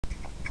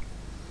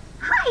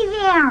Hi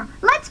there!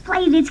 Let's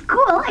play this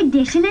cool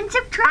addition and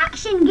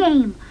subtraction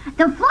game.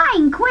 The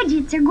flying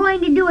Quidgets are going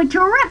to do a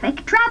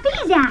terrific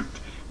trapeze act.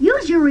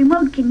 Use your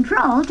remote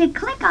control to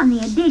click on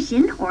the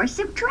addition or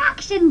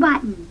subtraction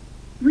button.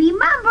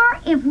 Remember,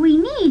 if we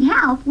need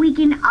help, we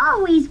can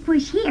always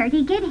push here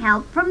to get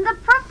help from the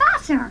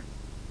professor.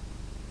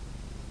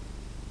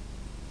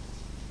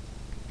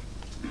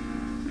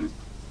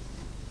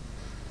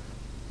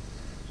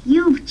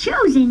 You've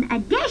chosen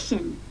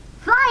addition.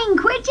 Flying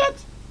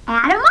Quidgets,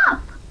 add 'em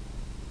up.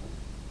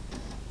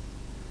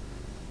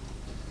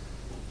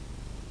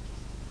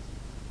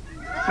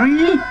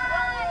 Three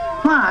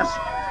plus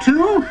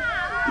 2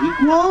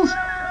 equals...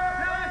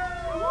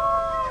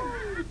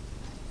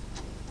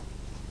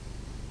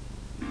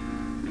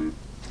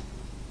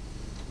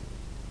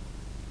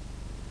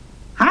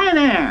 Hi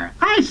there!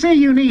 I see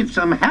you need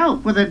some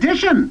help with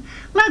addition.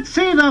 Let's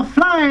see the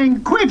flying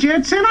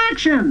Quidgets in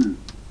action.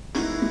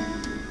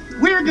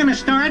 We're gonna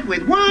start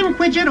with 1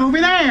 Quidget over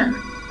there.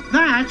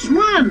 That's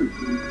 1.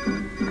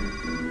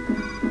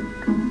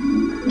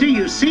 Do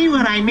you see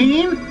what I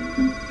mean?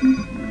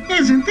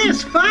 Isn't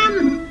this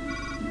fun?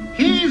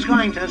 He's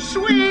going to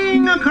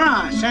swing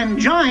across and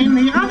join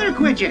the other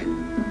Quidget.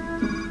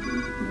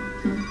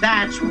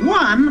 That's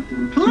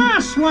 1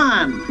 plus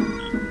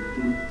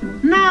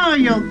 1. Now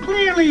you'll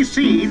clearly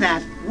see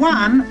that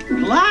 1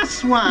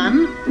 plus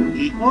 1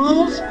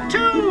 equals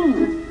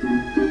 2.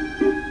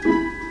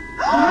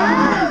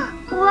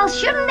 Well,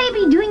 shouldn't they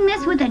be doing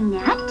this with a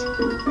net?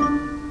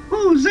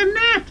 Who's a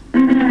net?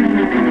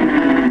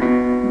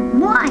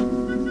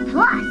 1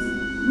 plus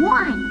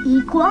 1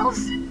 equals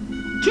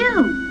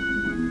 2.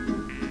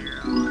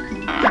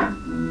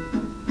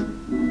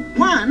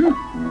 1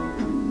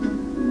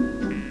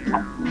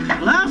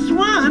 plus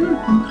 1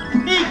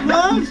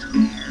 equals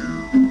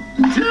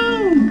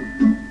 2.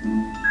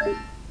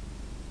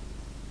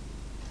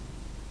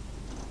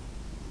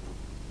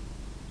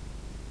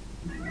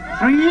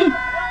 Three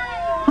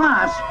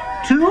plus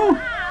 2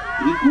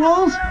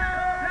 equals...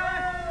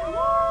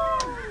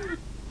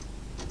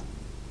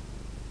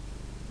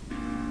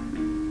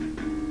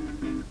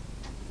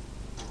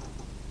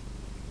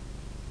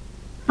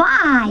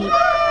 Five.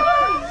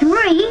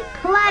 3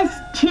 plus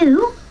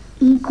 2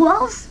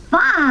 equals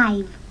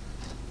 5.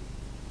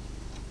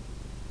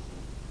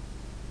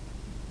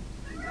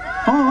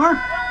 4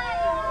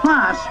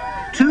 plus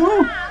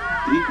 2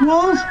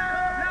 equals...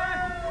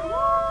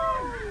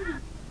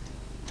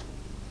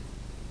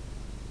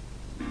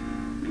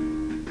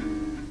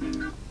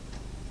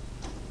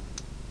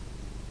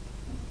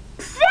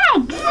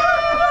 6.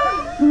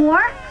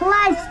 4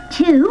 plus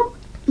 2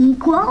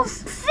 equals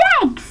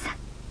 6.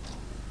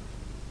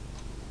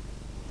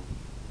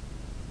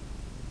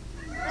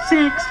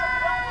 6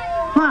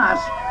 plus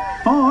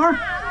 4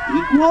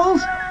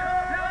 equals...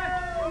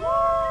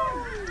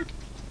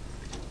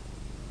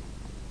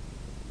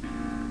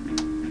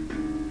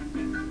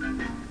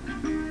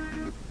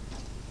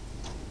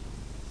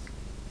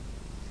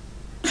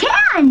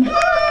 10.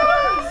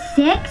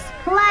 6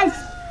 plus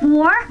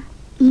 4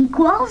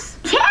 equals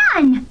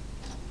 10.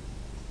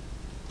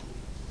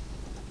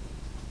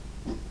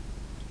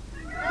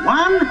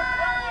 1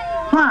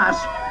 plus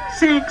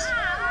 6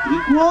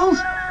 equals...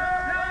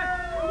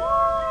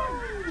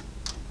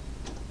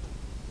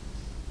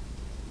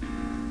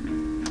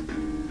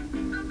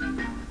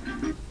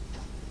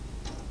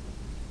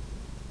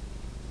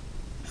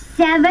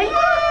 7.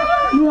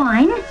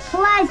 1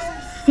 plus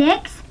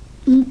 6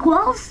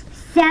 equals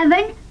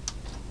 7.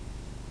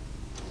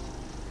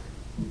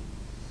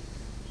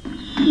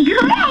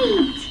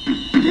 Great!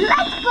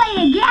 Let's play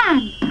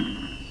again.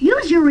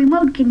 Use your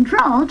remote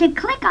control to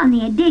click on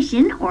the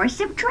addition or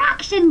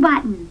subtraction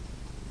button.